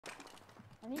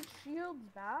I need shields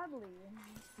badly.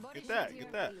 Get that,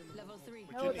 get that. Level 3.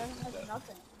 No, it doesn't have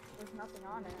nothing. There's nothing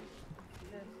on it.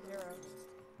 There's 0.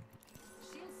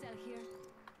 Shield cell here.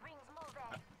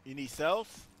 You need cells?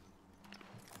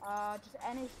 Just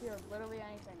any shield, literally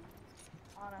anything.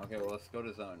 Honestly. Okay, well let's go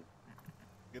to zone.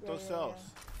 Get those cells.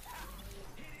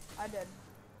 I did.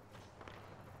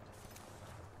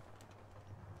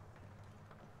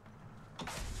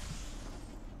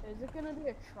 Is it gonna be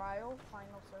a trial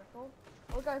final circle?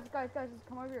 Oh guys, just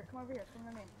come over here, come to me.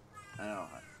 I know.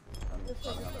 I'm This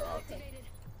way, on the rock.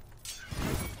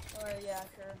 Oh yeah,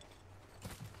 sure.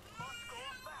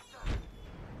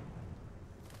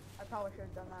 I probably should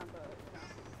have done that, but you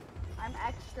know. I'm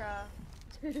extra.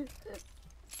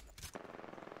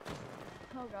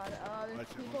 Oh god, there's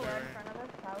people right in front of us,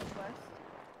 southwest.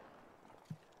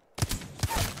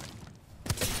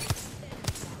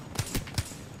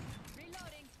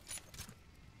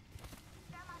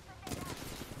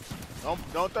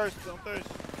 Don't thirst, don't thirst.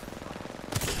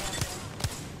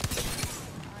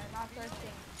 I'm not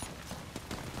thirsting.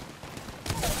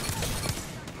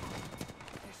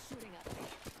 They're shooting at me.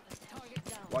 Target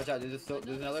down. Watch out, there's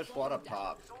another squad up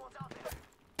top.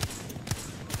 Oh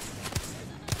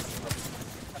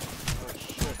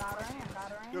shit. I'm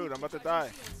battering. Dude, I'm about to die.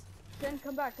 Shin,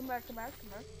 come back.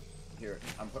 Here,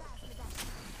 I'm put.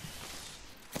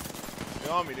 They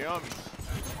on me, they on me.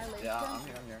 I lasered Yeah, him.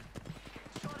 I'm here.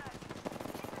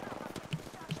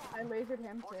 I lasered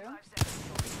him too.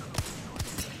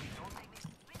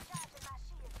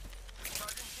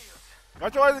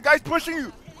 Watch out, the guy's pushing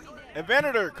you.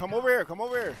 Inventor, come over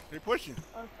here. They're pushing.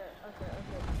 Okay.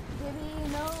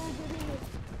 Gibby, no, Gibby.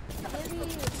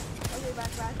 Okay,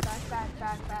 back.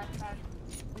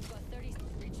 We've got 30.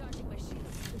 Recharging my shield.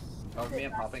 Oh, me,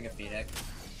 I'm popping a Phoenix.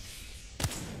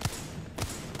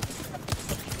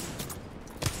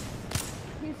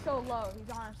 He's so low. He's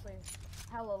honestly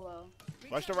hella low.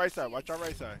 Watch the right side, watch our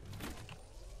right side.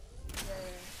 Yeah.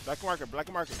 Black marker.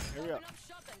 Here we Open go. up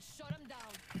shop and shut them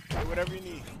down. Do whatever you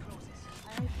need.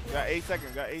 I need shield. Got 8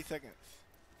 seconds,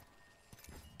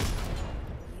 You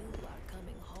are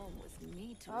coming home with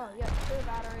me tonight. Oh, yeah, clear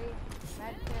battery,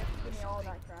 med kit, give me all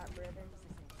that crap, brother.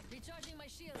 Recharging my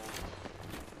shield.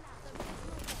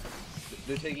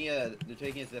 They're taking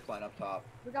a zip line up top.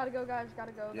 We gotta go, guys.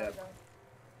 Gotta go. Yep.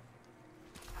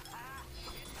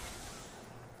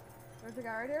 There's a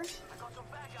guy right here.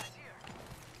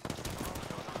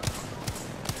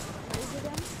 Lasered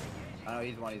him. I know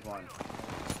he's one.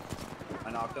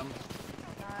 I knocked him.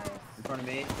 Nice. In front of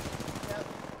me. Yep.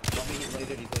 Don't me, he's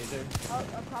lasered.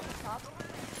 Oh, up top.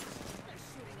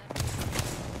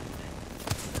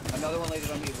 Another one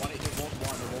lasered on me. They're both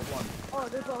one. Oh,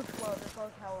 they're both low. They're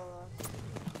both hella low.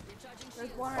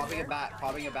 There's one right there.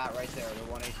 Popping a bat right there.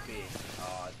 They're 1 HP.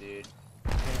 Oh, dude.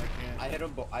 I hit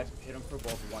him for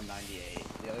both 198.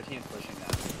 The other team's pushing them.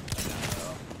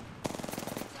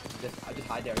 Just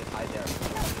hide there. The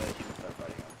other team will start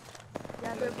fighting them.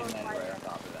 Yeah, The they're other team both landed fighting. right on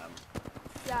top of them.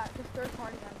 Yeah, just third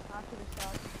party them after the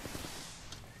stop.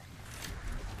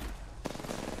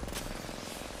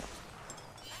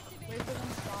 Wait for them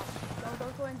to stop.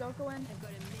 Don't go in. I've got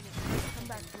a minute. Come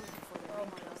back. Oh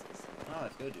my god. Oh,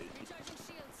 that's good, dude. Recharging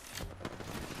shields.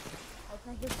 I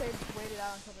think if they waited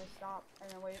out until they stop and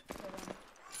then wait for them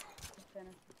to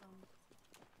finish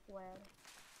web.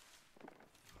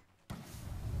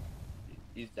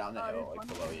 He's down the hill, like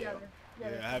below you. Yeah,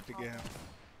 I have to get him.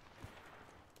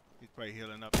 He's probably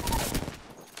healing up.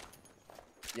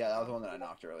 Yeah, that was the one that I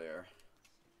knocked earlier.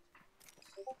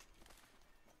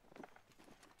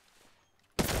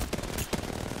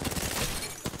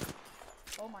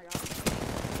 Oh my god.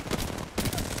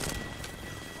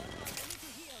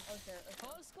 Okay.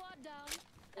 Whole squad down,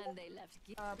 and they left.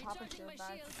 Pop a Recharging shield my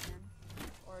back shield. if you can.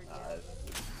 Or Uh,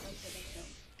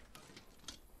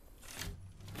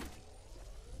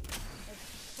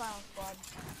 it's final squad.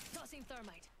 Tossing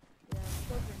thermite. Yeah,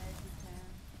 throw grenades if you can.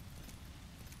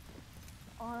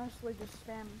 Honestly, just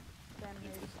spam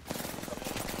grenades.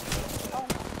 Oh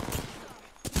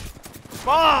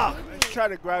Fuck! Let's try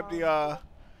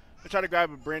to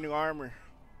grab a brand new armor.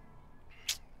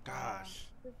 Gosh.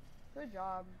 Good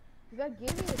job. That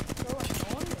Gibby is so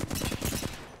annoying.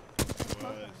 It's so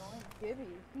annoying. Gibby.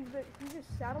 He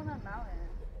just sat on that mountain.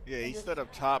 Yeah, he stood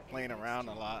up top playing around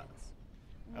a lot.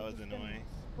 That was annoying.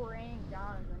 Spraying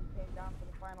down and then came down for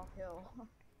the final kill.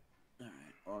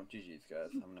 Alright, well, GG's guys.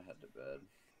 I'm gonna head to bed.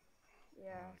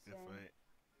 Yeah, Good same. fight.